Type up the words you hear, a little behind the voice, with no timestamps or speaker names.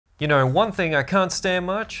You know, one thing I can't stand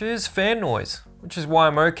much is fan noise, which is why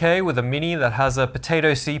I'm okay with a mini that has a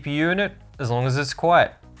potato CPU in it, as long as it's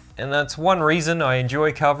quiet. And that's one reason I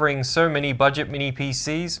enjoy covering so many budget mini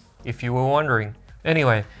PCs, if you were wondering.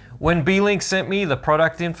 Anyway, when Beelink sent me the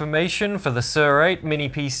product information for the SER8 mini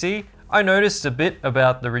PC, I noticed a bit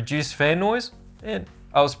about the reduced fan noise, and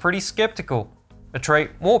I was pretty skeptical. A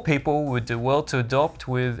trait more people would do well to adopt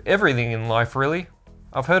with everything in life really.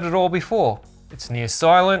 I've heard it all before. It's near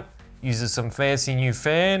silent, uses some fancy new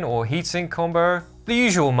fan or heatsink combo, the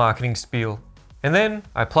usual marketing spiel. And then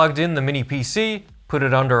I plugged in the mini PC, put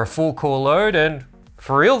it under a full core load, and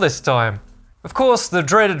for real this time. Of course, the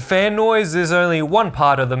dreaded fan noise is only one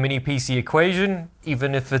part of the mini PC equation,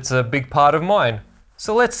 even if it's a big part of mine.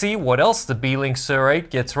 So let's see what else the Beelink SER8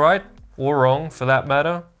 gets right, or wrong for that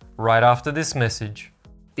matter, right after this message.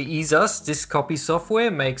 The EaseUS disk copy software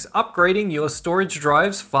makes upgrading your storage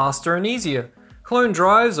drives faster and easier. Clone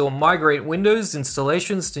drives or migrate Windows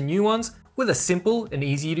installations to new ones with a simple and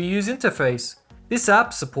easy to use interface. This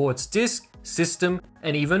app supports disk, system,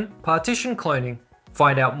 and even partition cloning.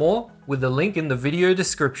 Find out more with the link in the video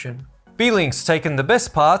description. Beelink's taken the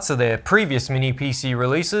best parts of their previous mini PC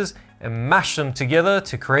releases and mashed them together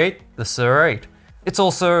to create the SER8. It's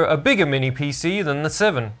also a bigger mini PC than the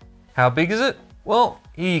 7. How big is it? Well,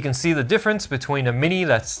 here you can see the difference between a mini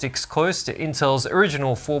that sticks close to Intel's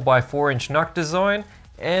original 4x4-inch NUC design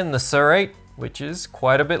and the SER8, which is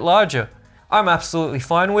quite a bit larger. I'm absolutely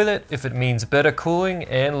fine with it if it means better cooling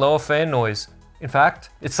and lower fan noise. In fact,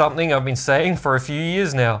 it's something I've been saying for a few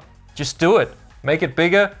years now. Just do it. Make it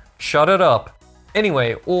bigger, shut it up.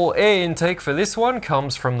 Anyway, all air intake for this one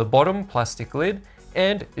comes from the bottom plastic lid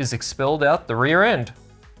and is expelled out the rear end.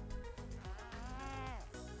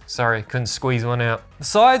 Sorry, couldn't squeeze one out. The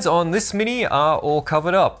sides on this mini are all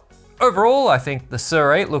covered up. Overall, I think the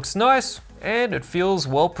SER8 looks nice and it feels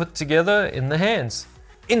well put together in the hands.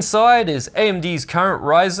 Inside is AMD's current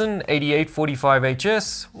Ryzen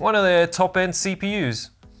 8845HS, one of their top-end CPUs,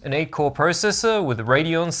 an 8-core processor with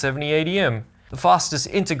Radeon 7080M, the fastest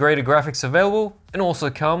integrated graphics available, and also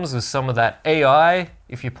comes with some of that AI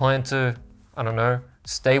if you plan to, I don't know,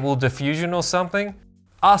 stable diffusion or something.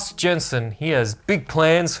 Ask Jensen, he has big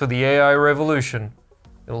plans for the AI revolution.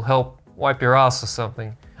 It'll help wipe your ass or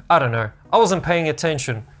something. I don't know, I wasn't paying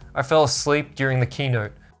attention. I fell asleep during the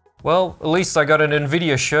keynote. Well, at least I got an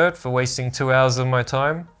Nvidia shirt for wasting 2 hours of my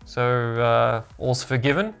time, so all's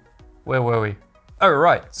forgiven. Where were we? Oh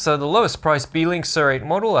right, so the lowest priced Beelink SER8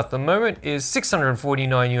 model at the moment is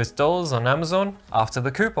 $649 US on Amazon after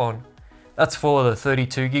the coupon. That's for the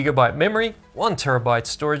 32GB memory, 1TB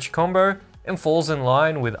storage combo, and falls in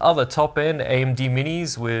line with other top-end AMD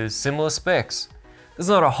minis with similar specs. There's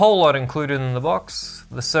not a whole lot included in the box.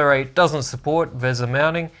 The SER8 doesn't support VESA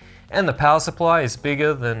mounting, and the power supply is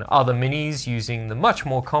bigger than other minis using the much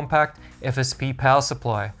more compact FSP power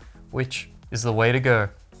supply, which is the way to go.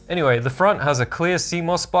 Anyway, the front has a clear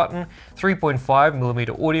CMOS button,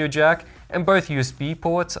 3.5mm audio jack, and both USB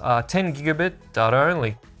ports are 10GB data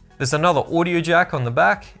only. There's another audio jack on the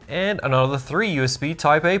back, and another 3 USB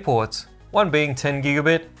Type-A ports, one being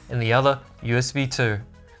 10GB and the other USB 2.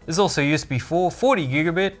 There's also USB 4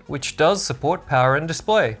 40GB, which does support power and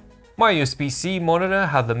display. My USB-C monitor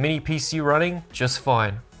had the mini PC running just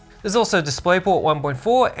fine. There's also DisplayPort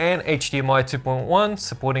 1.4 and HDMI 2.1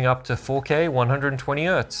 supporting up to 4K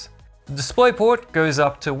 120Hz. The DisplayPort goes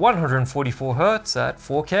up to 144Hz at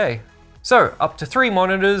 4K. So up to 3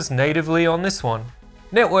 monitors natively on this one.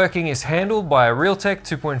 Networking is handled by a Realtek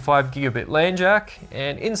 2.5GB LAN jack,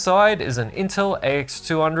 and inside is an Intel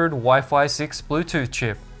AX200 Wi-Fi 6 Bluetooth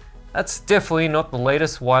chip. That's definitely not the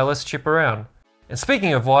latest wireless chip around. And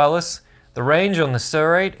speaking of wireless, the range on the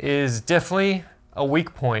SER8 is definitely a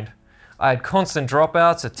weak point. I had constant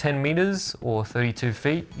dropouts at 10 meters or 32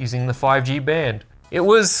 feet using the 5G band. It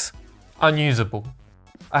was unusable.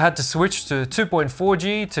 I had to switch to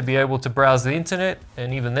 2.4G to be able to browse the internet,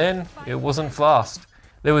 and even then, it wasn't fast.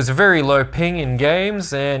 There was a very low ping in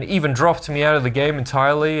games and even dropped me out of the game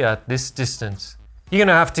entirely at this distance. You're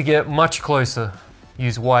gonna have to get much closer.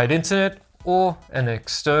 Use wired internet or an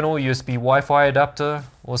external USB Wi-Fi adapter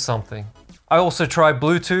or something. I also tried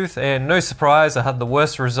Bluetooth and no surprise I had the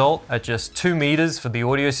worst result at just 2 meters for the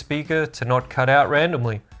audio speaker to not cut out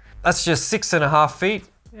randomly. That's just 6.5 feet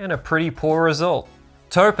and a pretty poor result.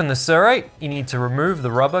 To open the SER8, you need to remove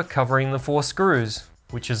the rubber covering the 4 screws,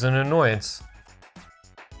 which is an annoyance.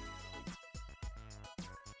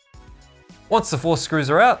 Once the 4 screws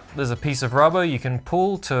are out, there's a piece of rubber you can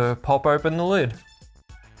pull to pop open the lid.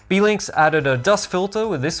 Beelink's added a dust filter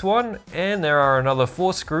with this one, and there are another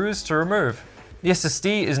 4 screws to remove. The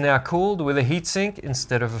SSD is now cooled with a heatsink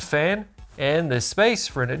instead of a fan, and there's space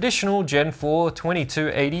for an additional Gen 4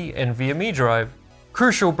 2280 NVMe drive.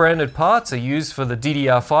 Crucial branded parts are used for the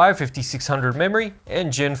DDR5 5600 memory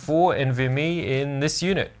and Gen 4 NVMe in this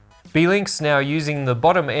unit. Beelink's now using the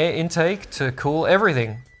bottom air intake to cool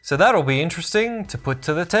everything, so that'll be interesting to put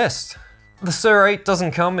to the test. The SER8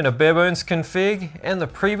 doesn't come in a barebones config, and the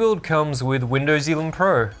pre-build comes with Windows 11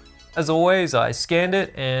 Pro. As always, I scanned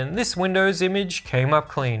it and this Windows image came up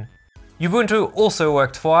clean. Ubuntu also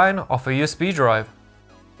worked fine off a USB drive.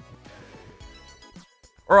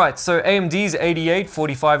 Alright, so AMD's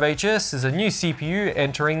 8845HS is a new CPU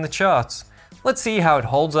entering the charts. Let's see how it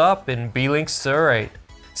holds up in Beelink SER8.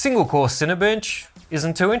 Single core Cinebench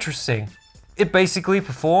isn't too interesting. It basically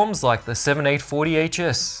performs like the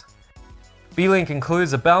 7840HS. Beelink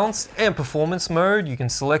includes a balanced and performance mode you can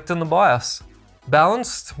select in the BIOS.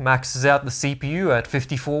 Balanced maxes out the CPU at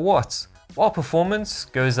 54 watts, while performance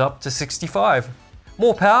goes up to 65.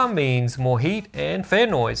 More power means more heat and fan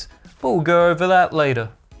noise, but we'll go over that later.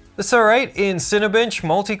 The SER8 in Cinebench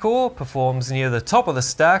multi-core performs near the top of the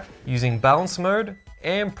stack using balance mode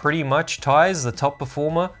and pretty much ties the top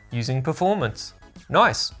performer using performance.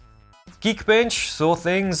 Nice. Geekbench saw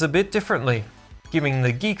things a bit differently, giving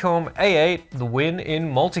the Geekom A8 the win in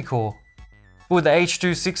multi-core. With the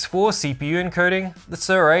H.264 CPU encoding, the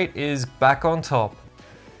SER8 is back on top.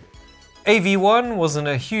 AV1 wasn't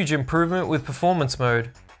a huge improvement with performance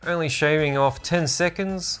mode, only shaving off 10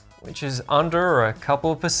 seconds, which is under a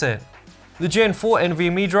couple of percent. The Gen 4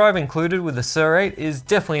 NVMe drive included with the SER8 is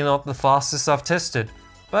definitely not the fastest I've tested,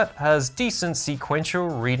 but has decent sequential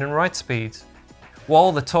read and write speeds.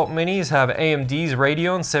 While the top minis have AMD's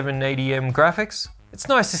Radeon 780M graphics, it's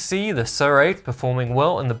nice to see the SER8 performing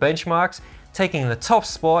well in the benchmarks, taking the top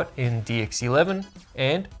spot in DX11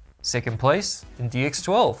 and second place in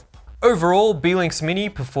DX12. Overall, Beelink's Mini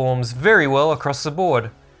performs very well across the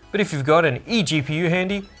board, but if you've got an eGPU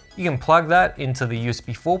handy, you can plug that into the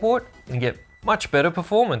USB 4 port and get much better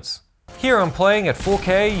performance. Here I'm playing at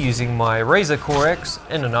 4K using my Razer Core X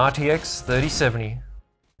and an RTX 3070.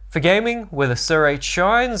 For gaming, where the SER8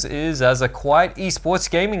 shines is as a quiet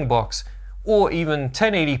esports gaming box, or even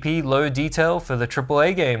 1080p low detail for the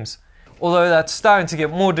AAA games, although that's starting to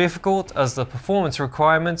get more difficult as the performance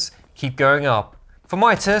requirements keep going up. For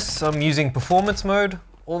my tests, I'm using performance mode,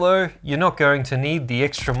 although you're not going to need the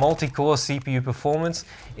extra multi-core CPU performance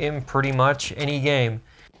in pretty much any game.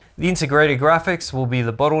 The integrated graphics will be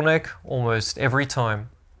the bottleneck almost every time.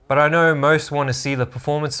 But I know most want to see the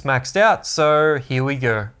performance maxed out, so here we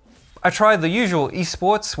go. I tried the usual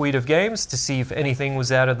esports suite of games to see if anything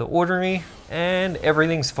was out of the ordinary, and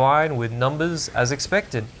everything's fine with numbers as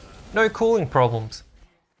expected. No cooling problems.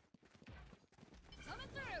 Coming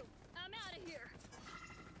through. I'm out of here.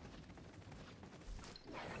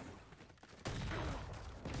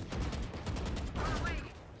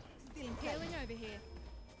 Hailing over here.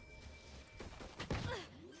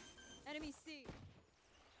 Enemy C.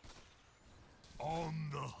 On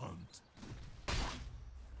the hunt.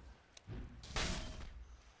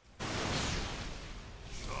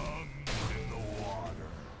 Tongues in the water.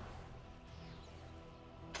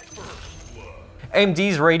 First blood.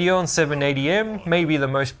 AMD's Radeon 780M may be the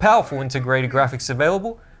most powerful integrated graphics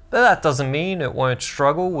available, but that doesn't mean it won't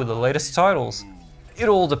struggle with the latest titles. It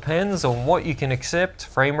all depends on what you can accept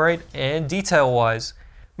frame rate and detail wise.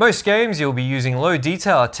 Most games you'll be using low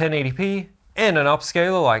detail at 1080p and an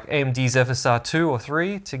upscaler like AMD's FSR 2 or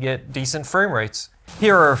 3 to get decent frame rates.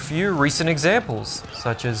 Here are a few recent examples,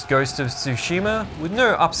 such as Ghost of Tsushima with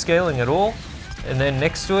no upscaling at all, and then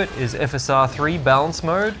next to it is FSR 3 balance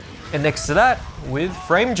mode, and next to that with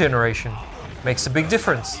frame generation. Makes a big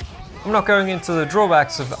difference. I'm not going into the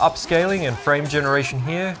drawbacks of upscaling and frame generation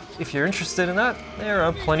here. If you're interested in that, there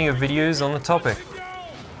are plenty of videos on the topic.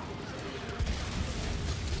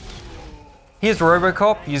 Here's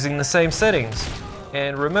Robocop using the same settings.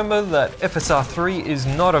 And remember that FSR 3 is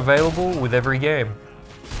not available with every game.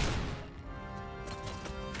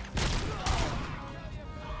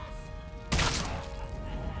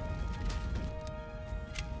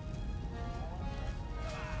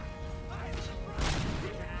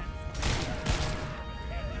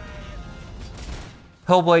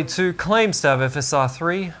 Hellblade 2 claims to have FSR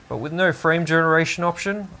 3, but with no frame generation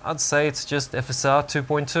option, I'd say it's just FSR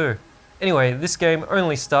 2.2. Anyway, this game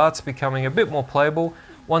only starts becoming a bit more playable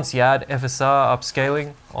once you add FSR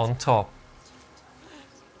upscaling on top.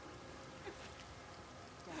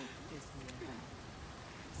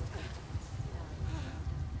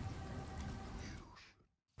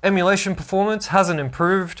 Emulation performance hasn't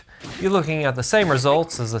improved. You're looking at the same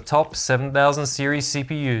results as the top 7000 series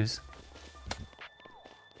CPUs.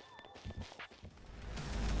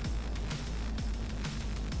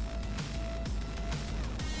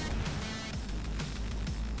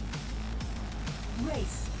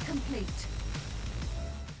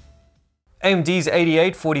 AMD's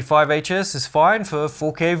 8845HS is fine for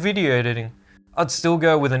 4K video editing. I'd still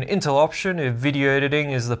go with an Intel option if video editing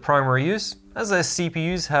is the primary use, as their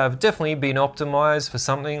CPUs have definitely been optimized for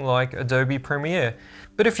something like Adobe Premiere.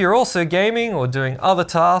 But if you're also gaming or doing other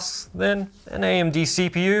tasks, then an AMD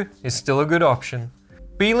CPU is still a good option.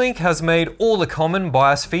 Beelink has made all the common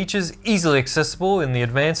BIOS features easily accessible in the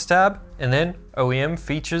Advanced tab, and then OEM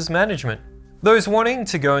Features Management. Those wanting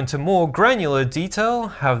to go into more granular detail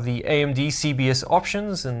have the AMD CBS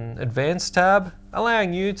Options and Advanced tab,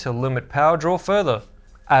 allowing you to limit power draw further,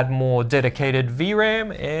 add more dedicated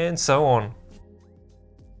VRAM, and so on.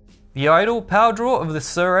 The idle power draw of the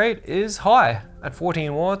SER8 is high. At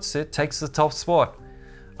 14 watts, it takes the top spot.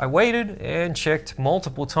 I waited and checked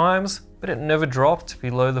multiple times, but it never dropped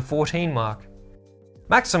below the 14 mark.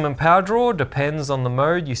 Maximum power draw depends on the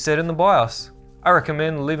mode you set in the BIOS. I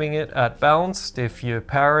recommend leaving it at balanced if you're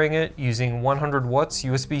powering it using 100 watts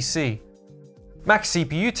USB-C. Max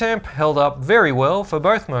CPU temp held up very well for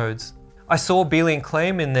both modes. I saw Beelink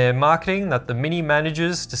claim in their marketing that the Mini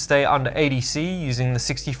manages to stay under 80C using the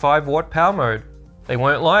 65 watt power mode. They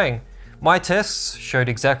weren't lying. My tests showed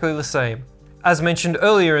exactly the same. As mentioned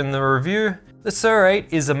earlier in the review, the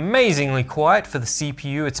SER8 is amazingly quiet for the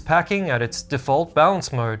CPU it's packing at its default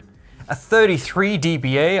balance mode. At 33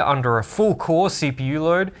 dBA under a full core CPU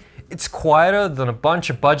load, it's quieter than a bunch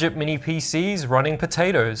of budget mini PCs running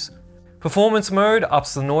potatoes. Performance mode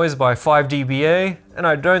ups the noise by 5 dBA, and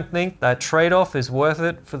I don't think that trade-off is worth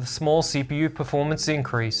it for the small CPU performance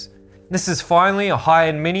increase. This is finally a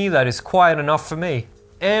high-end mini that is quiet enough for me,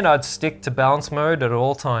 and I'd stick to balance mode at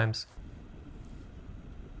all times.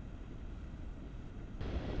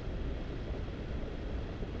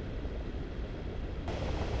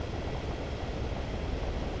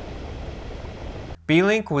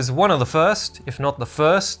 Beelink was one of the first, if not the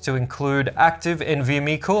first, to include active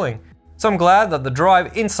NVMe cooling. So I'm glad that the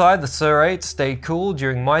drive inside the SER8 stayed cool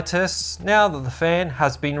during my tests now that the fan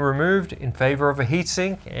has been removed in favor of a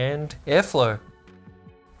heatsink and airflow.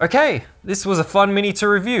 Okay, this was a fun mini to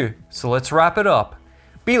review, so let's wrap it up.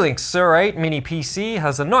 Beelink's SER8 mini PC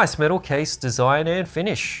has a nice metal case design and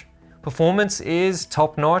finish. Performance is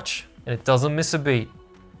top notch and it doesn't miss a beat.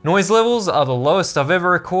 Noise levels are the lowest I've ever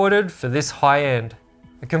recorded for this high end.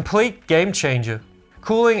 A complete game changer.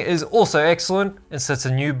 Cooling is also excellent and sets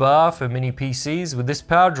a new bar for mini PCs with this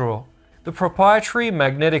power draw. The proprietary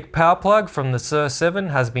magnetic power plug from the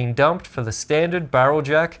SER7 has been dumped for the standard barrel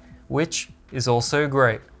jack, which is also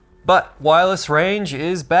great. But wireless range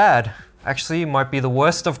is bad. Actually, it might be the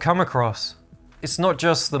worst I've come across. It's not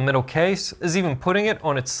just the metal case, as even putting it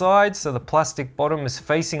on its side so the plastic bottom is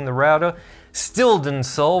facing the router still didn't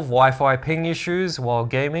solve Wi-Fi ping issues while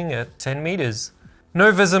gaming at 10 meters.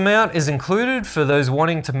 No VESA mount is included for those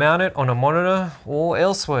wanting to mount it on a monitor or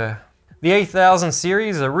elsewhere. The 8000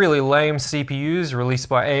 series are really lame CPUs released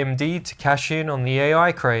by AMD to cash in on the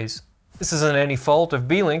AI craze. This isn't any fault of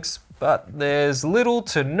Beelink's, but there's little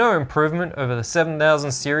to no improvement over the 7000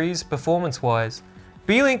 series performance-wise.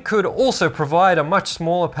 Beelink could also provide a much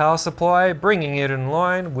smaller power supply, bringing it in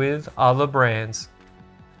line with other brands.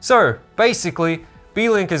 So basically,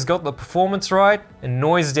 Beelink has got the performance right and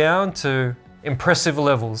noise down to impressive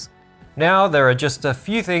levels. Now there are just a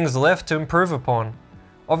few things left to improve upon.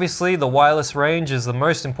 Obviously the wireless range is the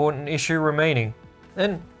most important issue remaining,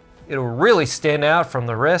 and it'll really stand out from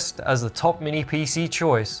the rest as the top mini PC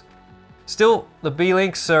choice. Still, the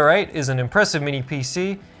Beelink SER8 is an impressive mini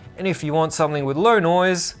PC, and if you want something with low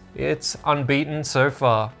noise, it's unbeaten so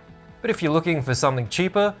far. But if you're looking for something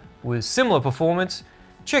cheaper with similar performance,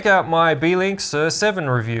 check out my Beelink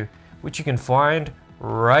SER7 review, which you can find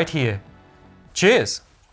right here. Cheers!